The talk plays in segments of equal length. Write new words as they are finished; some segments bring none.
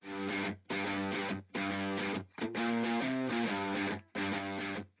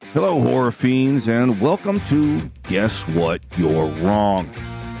Hello, horror fiends, and welcome to Guess What? You're Wrong,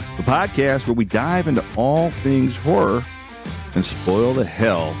 the podcast where we dive into all things horror and spoil the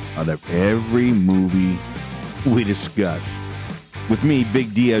hell out of every movie we discuss. With me,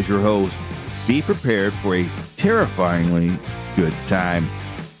 Big D, as your host, be prepared for a terrifyingly good time.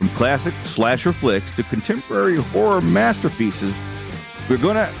 From classic slasher flicks to contemporary horror masterpieces, we're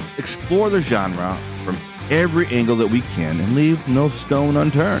going to explore the genre from every angle that we can and leave no stone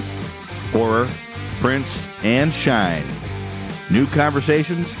unturned. Horror, prints, and shine. New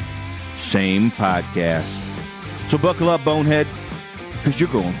conversations, same podcast. So buckle up, bonehead, because you're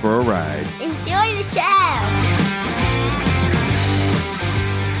going for a ride. Enjoy the show!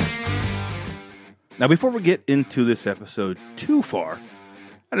 Now, before we get into this episode too far,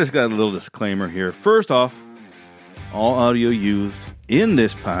 I just got a little disclaimer here. First off, all audio used in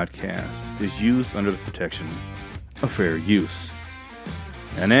this podcast is used under the protection of fair use.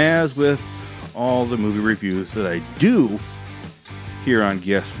 And as with all the movie reviews that I do here on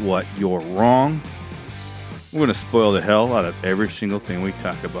Guess What? You're Wrong, we're going to spoil the hell out of every single thing we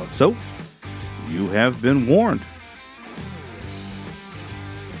talk about. So, you have been warned.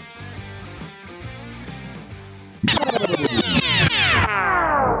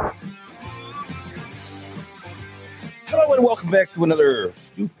 Hello and welcome back to another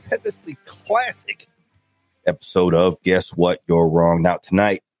stupendously classic episode of Guess What? You're Wrong. Now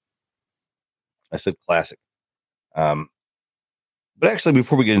tonight, I said classic. But actually,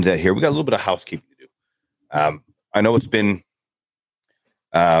 before we get into that here, we got a little bit of housekeeping to do. I know it's been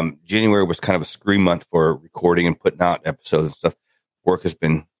January was kind of a scream month for recording and putting out episodes and stuff. Work has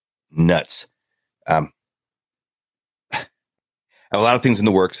been nuts. I have a lot of things in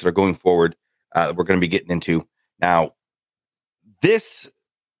the works that are going forward that we're going to be getting into. Now, this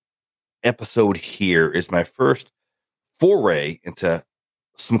episode here is my first foray into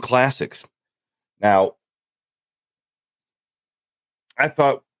some classics. Now, I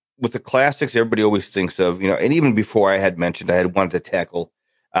thought with the classics, everybody always thinks of, and even before I had mentioned, I had wanted to tackle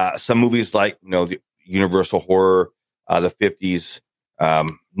some movies like, the Universal horror, the 50s,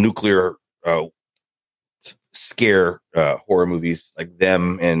 nuclear scare horror movies like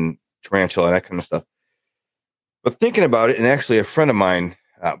them and Tarantula and that kind of stuff. But thinking about it, and actually a friend of mine,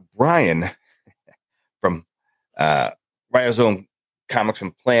 Brian from Rhizome Comics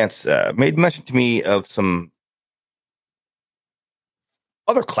and Plants, made mention to me of some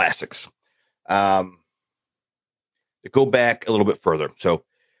other classics that go back a little bit further. So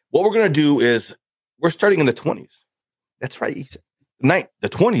what we're going to do is we're starting in the 20s. That's right. The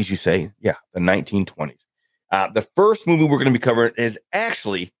 20s, you say? Yeah, the 1920s. The first movie we're going to be covering is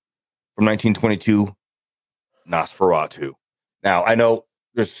actually from 1922, Nosferatu. Now, I know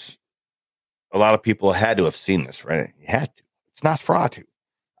there's a lot of people had to have seen this, right? You had to. It's Nosferatu.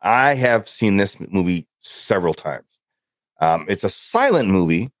 I have seen this movie several times. It's a silent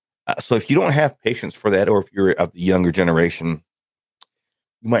movie, so if you don't have patience for that, or if you're of the younger generation,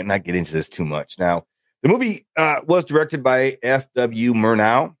 you might not get into this too much. Now, the movie was directed by F.W.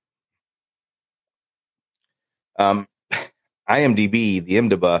 Murnau. IMDb, the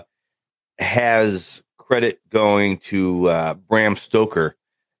IMDb, has credit going to Bram Stoker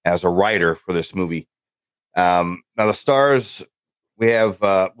as a writer for this movie. Now the stars, we have,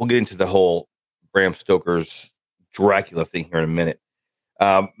 we'll get into the whole Bram Stoker's Dracula thing here in a minute.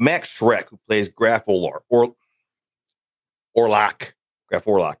 Max Schreck, who plays Graf Orlok. Graf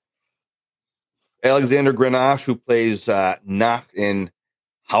Orlok. Alexander Grenache, who plays Nach in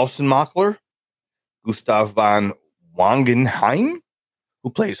Hausenmakler. Gustav von Wangenheim, who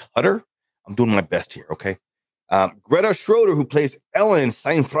plays Hutter. I'm doing my best here, okay? Greta Schroeder, who plays Ellen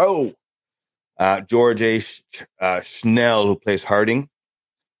Seinfeld. George A. Schnell, who plays Harding.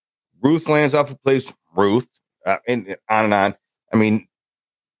 Ruth Lanzoff, who plays Ruth. And on and on. I mean,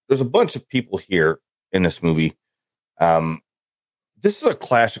 there's a bunch of people here in this movie. This is a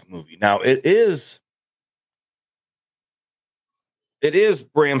classic movie. Now, it is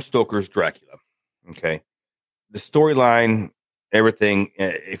Bram Stoker's Dracula, okay? The storyline, everything,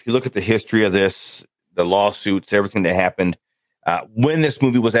 if you look at the history of this, the lawsuits, everything that happened, when this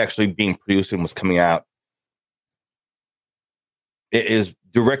movie was actually being produced and was coming out, it is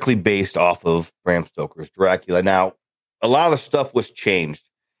directly based off of Bram Stoker's Dracula. Now, a lot of the stuff was changed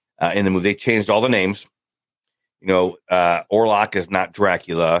in the movie. They changed all the names. Orlok is not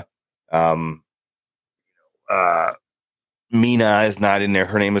Dracula. Mina is not in there.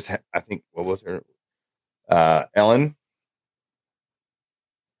 Her name is, I think, what was her? Ellen.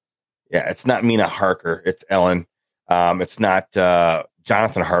 Yeah, it's not Mina Harker. It's Ellen. It's not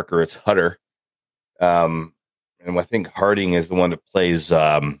Jonathan Harker. It's Hutter. and I think Harding is the one that plays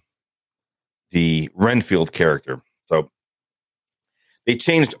the Renfield character. So they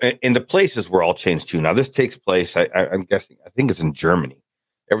changed, and the places were all changed too. Now this takes place, I'm guessing, I think it's in Germany.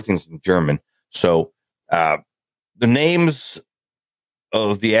 Everything's in German. So the names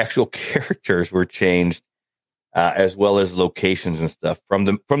of the actual characters were changed, as well as locations and stuff from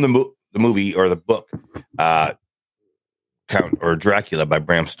the movie or the book, Count or Dracula by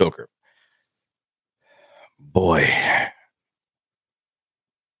Bram Stoker. Boy.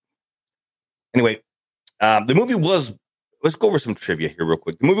 Anyway, the movie was. Let's go over some trivia here real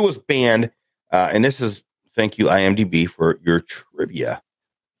quick. The movie was banned, and this is thank you IMDb for your trivia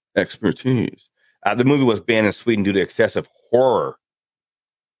expertise. The movie was banned in Sweden due to excessive horror.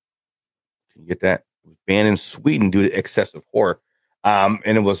 Can you get that? It was banned in Sweden due to excessive horror,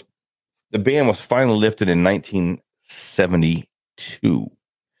 and the ban was finally lifted in 1972.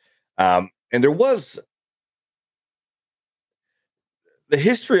 And there was the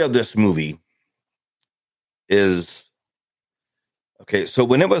history of this movie is. Okay, so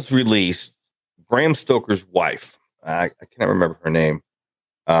when it was released, Bram Stoker's wife, I can't remember her name,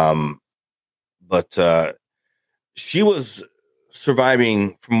 but she was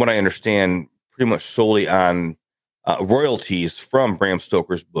surviving, from what I understand, pretty much solely on royalties from Bram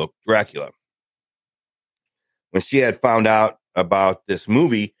Stoker's book, Dracula. When she had found out about this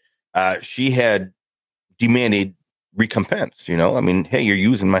movie, she had demanded recompense, I mean, hey, you're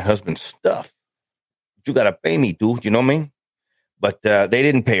using my husband's stuff. You got to pay me, dude, you know what I mean? But they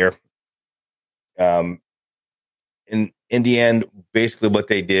didn't pay her. In the end, basically what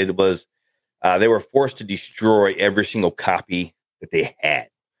they did was they were forced to destroy every single copy that they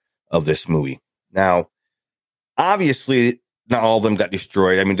had of this movie. Now, obviously, not all of them got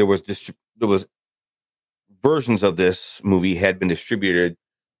destroyed. I mean, there was versions of this movie had been distributed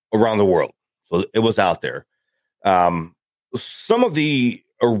around the world, so it was out there. Some of the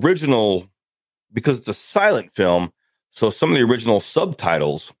original, because it's a silent film. So some of the original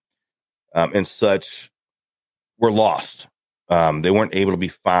subtitles and such were lost. They weren't able to be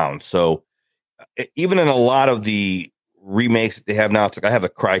found. So even in a lot of the remakes that they have now, it's like I have a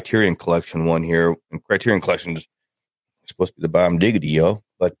Criterion Collection one here, and Criterion Collection is supposed to be the bomb diggity, yo.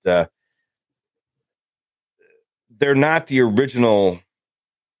 But they're not the original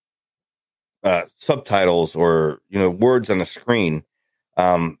subtitles or words on the screen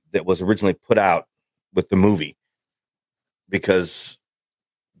that was originally put out with the movie. Because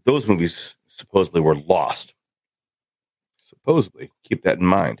those movies supposedly were lost. Supposedly. Keep that in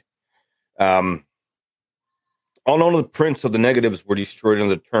mind. All known of the prints of the negatives were destroyed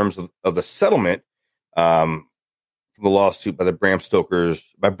under the terms of the settlement from the lawsuit by Bram Stoker's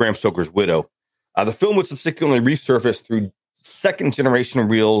widow. The film would subsequently resurface through second-generation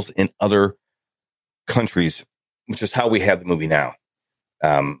reels in other countries, which is how we have the movie now.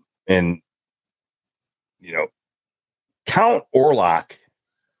 Count Orlok,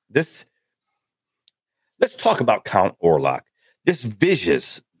 let's talk about Count Orlok. This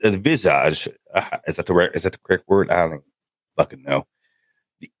visage, is that the correct word? I don't fucking know.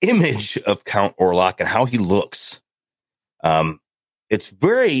 The image of Count Orlok and how he looks, it's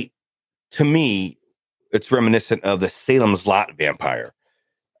very, to me, it's reminiscent of the Salem's Lot vampire.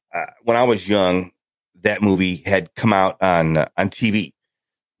 When I was young, that movie had come out on TV.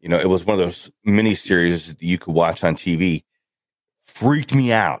 It was one of those miniseries that you could watch on TV. Freaked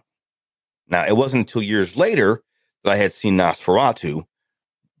me out. Now, it wasn't until years later that I had seen Nosferatu,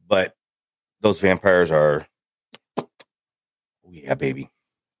 but those vampires are, oh yeah, baby.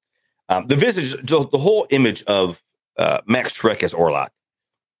 The visage, the whole image of Max Schreck as Orlok,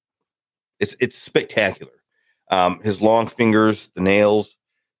 it's spectacular. His long fingers, the nails,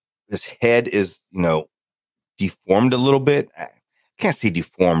 his head is, deformed a little bit. Can't say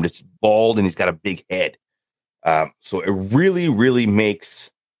deformed. It's bald and he's got a big head. So it really, really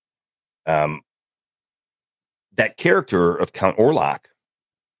makes that character of Count Orlok,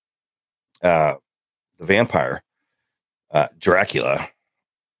 the vampire, Dracula,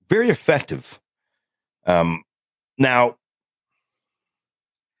 very effective. Now,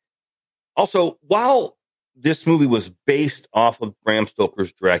 also, while this movie was based off of Bram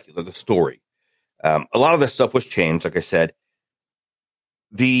Stoker's Dracula, the story, a lot of the stuff was changed, like I said.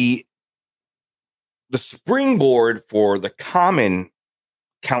 The springboard for the common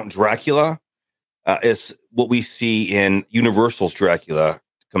Count Dracula is what we see in Universal's Dracula.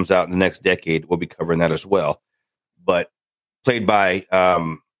 It comes out in the next decade. We'll be covering that as well. But played by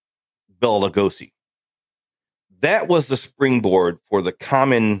Bela Lugosi. That was the springboard for the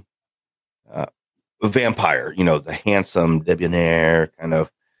common vampire, the handsome, debonair, kind of,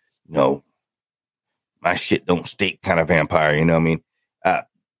 my shit don't stink kind of vampire. You know what I mean?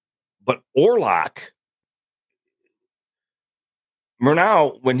 But Orlok,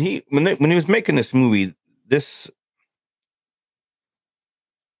 Murnau, when he was making this movie, the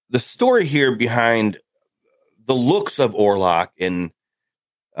story here behind the looks of Orlok and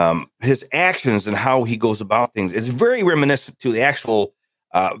his actions and how he goes about things is very reminiscent to the actual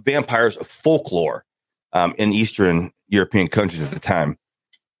vampires of folklore in Eastern European countries at the time.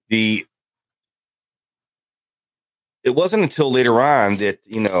 It wasn't until later on that,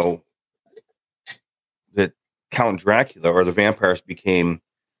 that Count Dracula or the vampires became,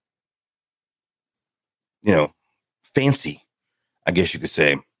 fancy, I guess you could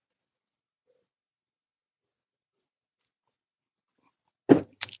say.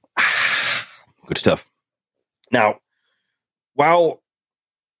 Good stuff. Now, while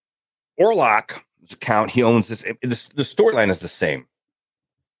Orlok is a count, he owns this. The storyline is the same.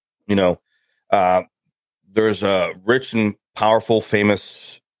 There's a rich and powerful,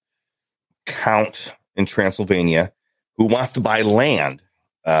 famous count in Transylvania who wants to buy land,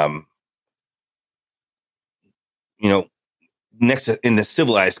 next in the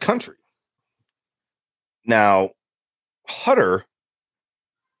civilized country. Now, Hutter,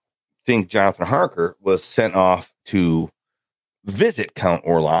 think Jonathan Harker, was sent off to visit Count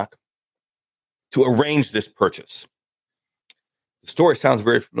Orlok to arrange this purchase. The story sounds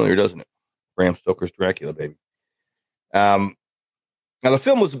very familiar, doesn't it? Bram Stoker's Dracula, baby. Now, the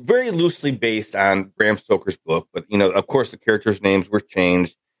film was very loosely based on Bram Stoker's book, but, of course, the characters' names were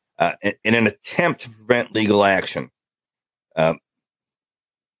changed in an attempt to prevent legal action. The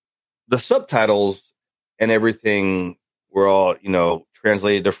subtitles and everything were all,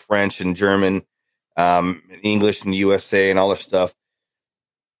 translated to French and German, English and USA and all this stuff.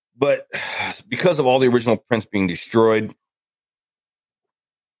 But because of all the original prints being destroyed,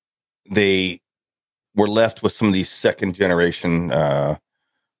 they were left with some of these second generation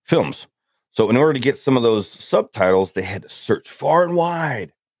films. So in order to get some of those subtitles, they had to search far and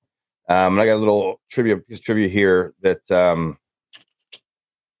wide. And I got a little piece of trivia here that,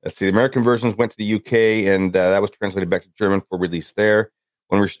 let's see, the American versions went to the UK and that was translated back to German for release there.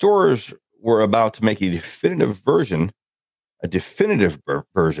 When restorers were about to make a definitive version, they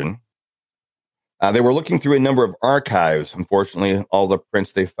were looking through a number of archives. Unfortunately, all the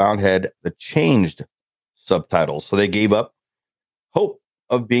prints they found had the changed subtitles, so they gave up hope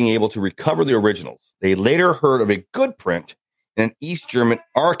of being able to recover the originals. They later heard of a good print in an East German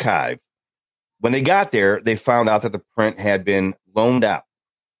archive. When they got there, they found out that the print had been loaned out.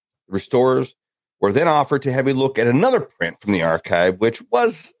 The restorers were then offered to have a look at another print from the archive, which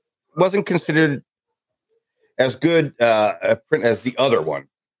wasn't considered as good a print as the other one.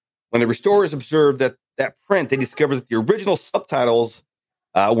 When the restorers observed that print, they discovered that the original subtitles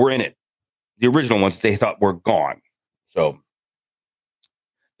were in it. The original ones they thought were gone. So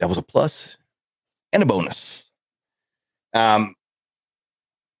that was a plus and a bonus. Now,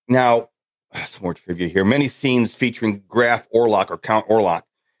 some more trivia here. Many scenes featuring Graf Orlok or Count Orlok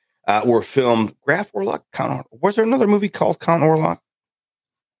were filmed. Graf Orlok? Was there another movie called Count Orlok?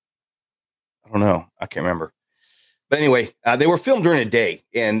 I don't know. I can't remember. But anyway, they were filmed during the day.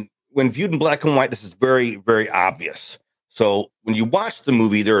 And when viewed in black and white, this is very, very obvious. So when you watch the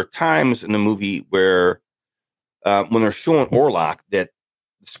movie, there are times in the movie where when they're showing Orlok that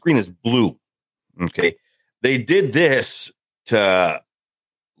the screen is blue. Okay. They did this to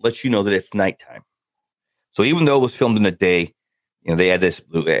let you know that it's nighttime. So even though it was filmed in the day, they had this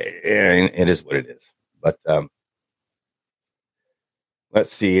blue. It is what it is. But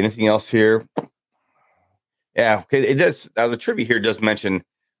let's see. Anything else here? Yeah. Okay. It does. The trivia here does mention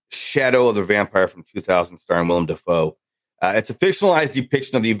Shadow of the Vampire from 2000, starring Willem Dafoe. It's a fictionalized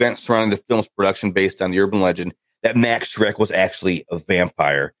depiction of the events surrounding the film's production based on the urban legend that Max Schreck was actually a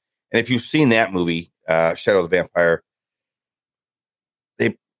vampire. And if you've seen that movie, Shadow of the Vampire,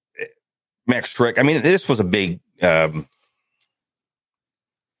 Max Schreck, I mean, this was a big, I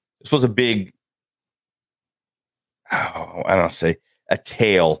don't say, a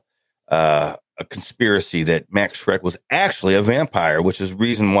tale, a conspiracy that Max Schreck was actually a vampire, which is the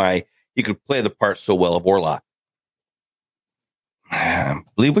reason why he could play the part so well of Orlok.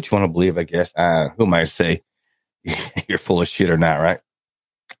 Believe what you want to believe, I guess. Who am I to say you're full of shit or not, right?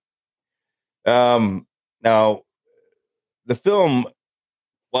 Now, the film,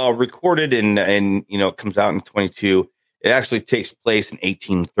 while recorded and it comes out in 22, it actually takes place in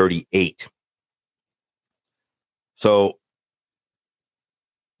 1838. So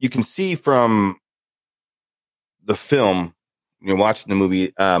you can see from the film, you're watching the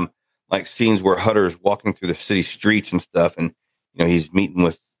movie, like scenes where Hutter's walking through the city streets and stuff, and he's meeting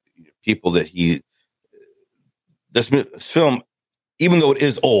with people that he this film, even though it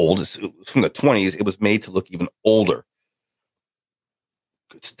is old, it's from the 20s, it was made to look even older.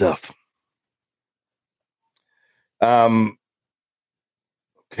 Good stuff.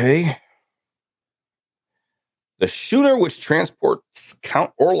 Okay. The schooner which transports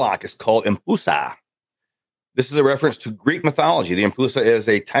Count Orlok is called Empusa. This is a reference to Greek mythology. The Empusa is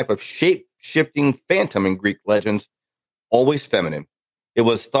a type of shape-shifting phantom in Greek legends, always feminine. It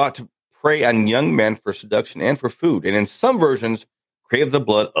was thought to prey on young men for seduction and for food, and in some versions, crave the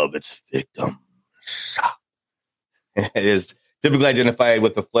blood of its victims. It is typically identified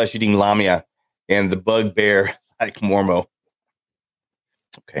with the flesh-eating lamia and the bugbear like Mormo.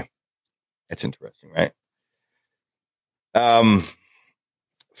 Okay, that's interesting, right?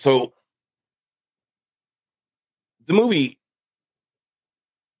 So the movie,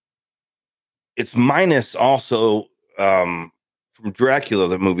 it's minus also from Dracula,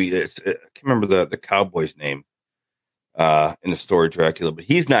 the movie. I can't remember the cowboy's name in the story Dracula, but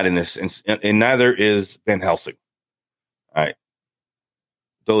he's not in this, and neither is Van Helsing. All right,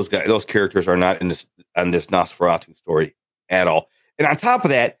 those characters are not in this Nosferatu story at all. And on top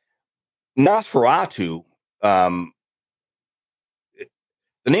of that, Nosferatu, the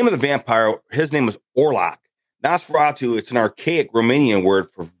name of the vampire, his name was Orlok. Nosferatu, it's an archaic Romanian word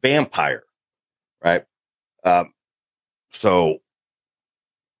for vampire, right? So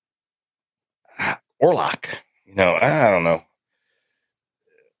Orlok, I don't know.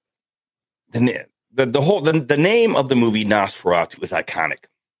 The name of the movie Nosferatu is iconic.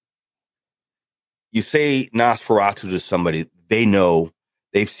 You say Nosferatu to somebody, they know,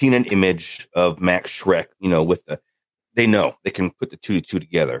 they've seen an image of Max Schreck, they know, they can put the two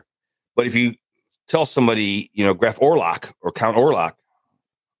together. But if you tell somebody, Graf Orlok or Count Orlok,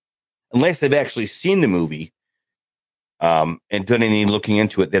 unless they've actually seen the movie and done any looking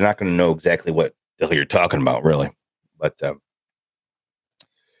into it, they're not going to know exactly what the hell you're talking about, really. But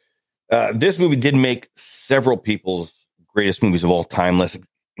this movie did make several people's greatest movies of all time lists,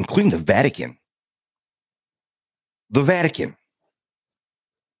 including the Vatican. The Vatican.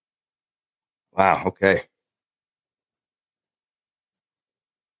 Wow, okay.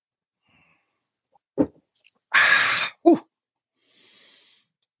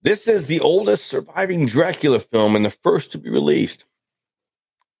 This is the oldest surviving Dracula film and the first to be released.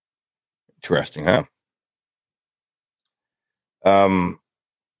 Interesting, huh?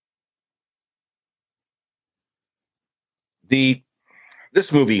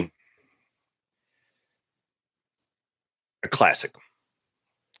 This movie, a classic.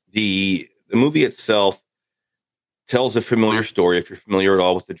 The movie itself tells a familiar story. If you're familiar at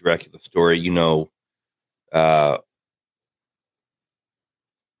all with the Dracula story, a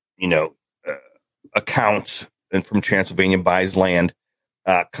count and from Transylvania buys land,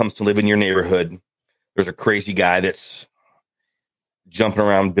 comes to live in your neighborhood. There's a crazy guy that's jumping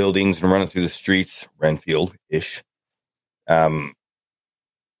around buildings and running through the streets, Renfield-ish.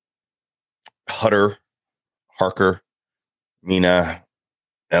 Harker, Mina,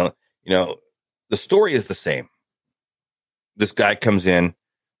 the story is the same. This guy comes in,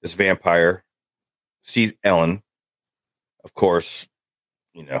 this vampire, sees Ellen, of course,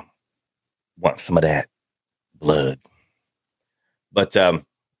 wants some of that blood. But the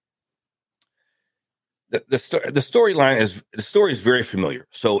story is very familiar.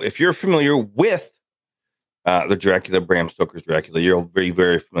 So if you're familiar with the Dracula, Bram Stoker's Dracula, you're very,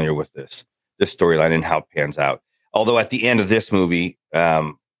 very familiar with this storyline and how it pans out. Although at the end of this movie,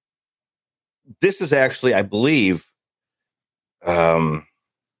 this is actually, I believe, up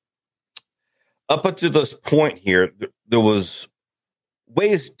until this point here, there was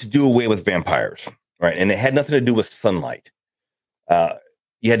ways to do away with vampires, right? And it had nothing to do with sunlight.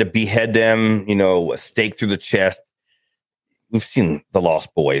 You had to behead them, a stake through the chest. We've seen The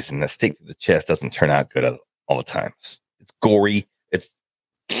Lost Boys, and the stake through the chest doesn't turn out good all the time. It's gory. It's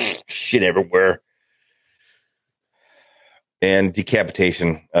shit everywhere. And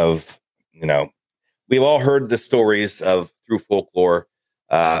decapitation of, we've all heard the stories through folklore,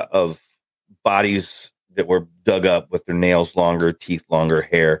 of bodies that were dug up with their nails longer, teeth longer,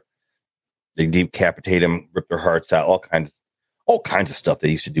 hair. They decapitate them, rip their hearts out, all kinds of stuff they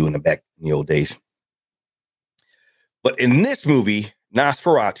used to do in the old days. But in this movie,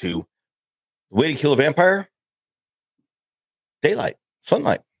 Nosferatu, the way to kill a vampire, daylight,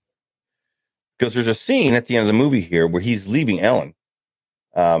 sunlight. Because there's a scene at the end of the movie here where he's leaving Ellen.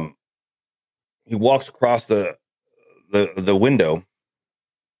 He walks across the window.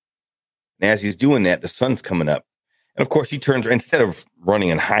 And as he's doing that, the sun's coming up. And of course, he turns, instead of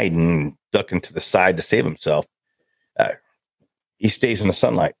running and hiding and ducking to the side to save himself, he stays in the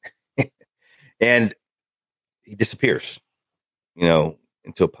sunlight. And he disappears,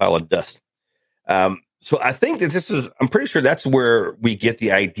 into a pile of dust. So I think that I'm pretty sure that's where we get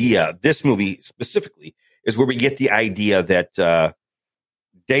the idea. This movie specifically is where we get the idea that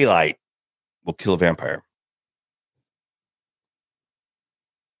daylight will kill a vampire.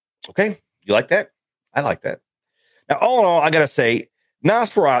 Okay. You like that? I like that. Now, all in all, I got to say,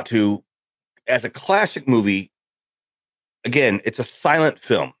 Nosferatu, as a classic movie, again, it's a silent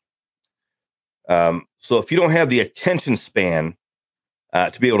film. So if you don't have the attention span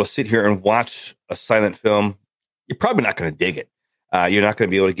to be able to sit here and watch a silent film, you're probably not going to dig it. You're not going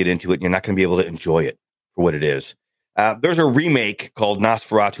to be able to get into it. And you're not going to be able to enjoy it for what it is. There's a remake called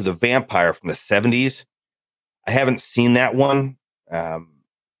Nosferatu the Vampire from the 70s. I haven't seen that one. I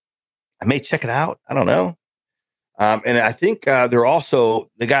may check it out. I don't know. And I think I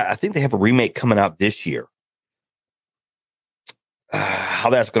think they have a remake coming out this year. How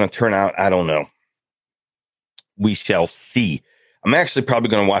that's going to turn out, I don't know. We shall see. I'm actually probably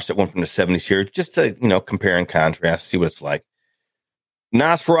going to watch that one from the 70s here just to, compare and contrast, see what it's like.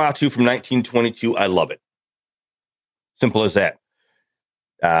 Nosferatu from 1922. I love it. Simple as that.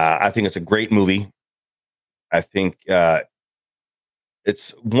 I think it's a great movie. I think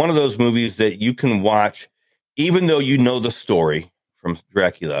it's one of those movies that you can watch, even though you know the story from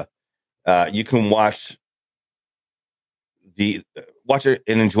Dracula. You can watch it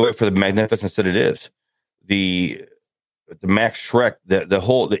and enjoy it for the magnificence that it is. The Max Schreck,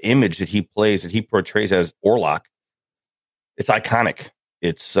 the image that he plays, that he portrays as Orlok, it's iconic.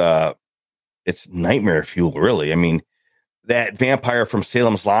 It's nightmare fuel, really. I mean, that vampire from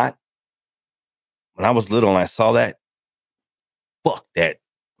Salem's Lot, when I was little and I saw that, that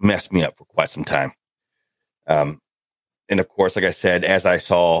messed me up for quite some time. And of course, like I said, as I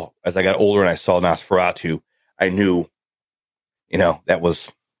got older and I saw Nosferatu, I knew, that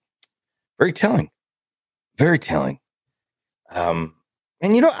was very telling. Very telling. And,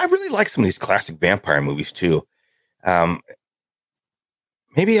 I really like some of these classic vampire movies, too.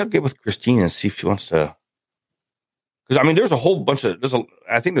 Maybe I'll get with Christine and see if she wants to. Because, there's a whole bunch of.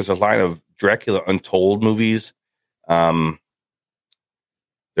 I think there's a line of Dracula Untold movies.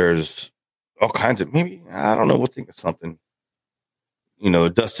 There's all kinds of. Maybe, I don't know. We'll think of something.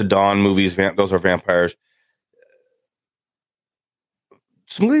 Dust to Dawn movies. Those are vampires.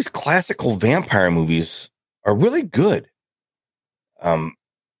 Some of these classical vampire movies are really good.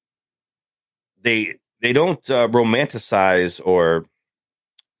 They don't romanticize or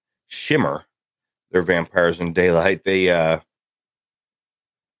shimmer their vampires in daylight. They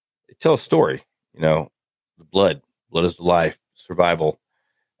tell a story. The blood is the life, survival.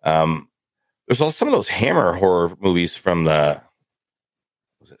 There's also some of those Hammer horror movies from the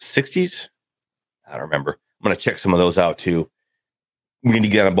 60s. I don't remember. I'm going to check some of those out too. We need to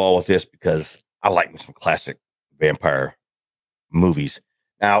get on a ball with this because I like some classic vampire movies.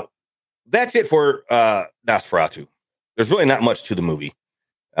 Now, that's it for Nosferatu. There's really not much to the movie.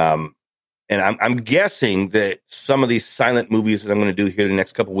 And I'm guessing that some of these silent movies that I'm going to do here the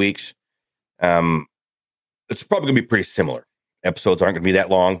next couple weeks, it's probably going to be pretty similar. Episodes aren't going to be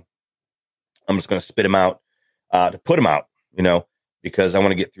that long. I'm just going to spit them out to put them out, because I want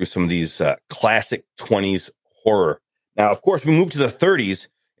to get through some of these classic 20s horror. Now, of course, we move to the 30s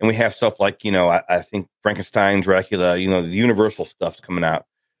and we have stuff like, I think Frankenstein, Dracula, the Universal stuff's coming out.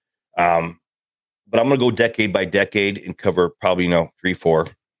 But I'm going to go decade by decade and cover probably, 3, 4,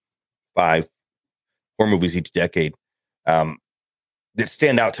 5 horror movies each decade that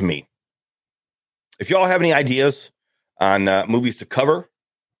stand out to me. If y'all have any ideas on movies to cover,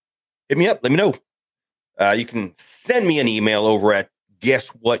 hit me up. Let me know. You can send me an email over at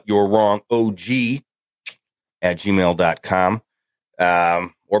guesswhatyourewrongog@gmail.com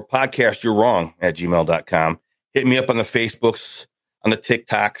or podcastyourwrong@gmail.com. Hit me up on the Facebooks, on the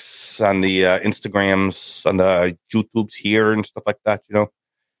TikToks, on the Instagrams, on the YouTubes here and stuff like that, If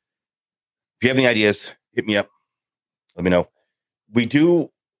you have any ideas, hit me up. Let me know. We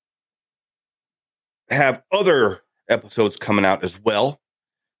do have other episodes coming out as well.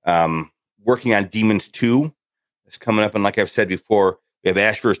 Working on Demons 2 is coming up. And like I've said before, we have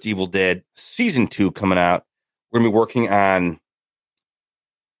Ash vs. Evil Dead Season 2 coming out. We're going to be working on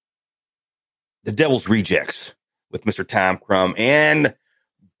The Devil's Rejects with Mr. Tom Crumb and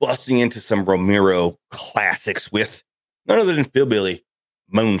busting into some Romero classics with none other than Philbilly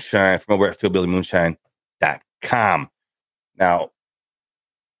Moonshine from over at philbillymoonshine.com. Now,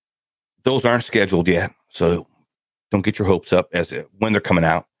 those aren't scheduled yet, so don't get your hopes up as when they're coming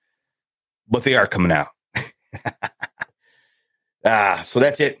out, but they are coming out. So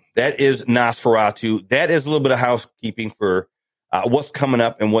that's it. That is Nosferatu. That is a little bit of housekeeping for what's coming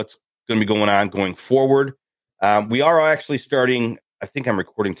up and what's going to be going on going forward. We are actually starting, I think I'm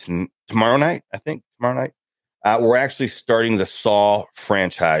recording tomorrow night. We're actually starting the Saw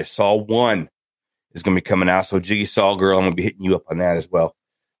franchise. Saw 1 is going to be coming out. So Jiggy Saw Girl, I'm going to be hitting you up on that as well.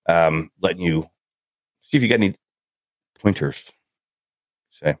 Letting you see if you got any pointers.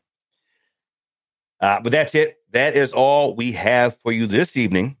 Say. But that's it. That is all we have for you this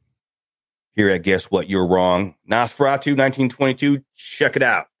evening here at Guess What? You're Wrong. Nosferatu 1922. Check it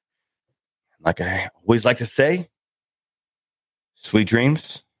out. Like I always like to say, sweet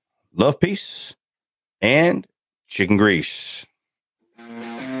dreams, love, peace, and chicken grease.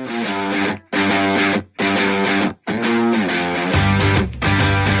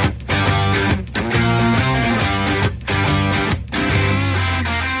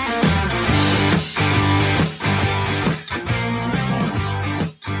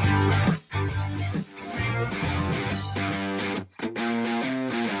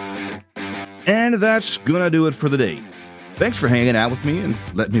 And that's going to do it for the day. Thanks for hanging out with me and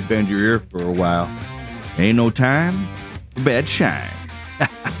letting me bend your ear for a while. Ain't no time for bad shine.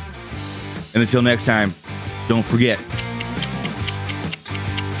 And until next time, don't forget,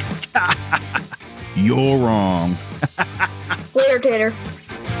 you're wrong. Later, Tater.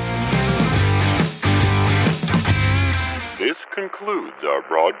 This concludes our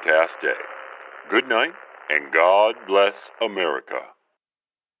broadcast day. Good night, and God bless America.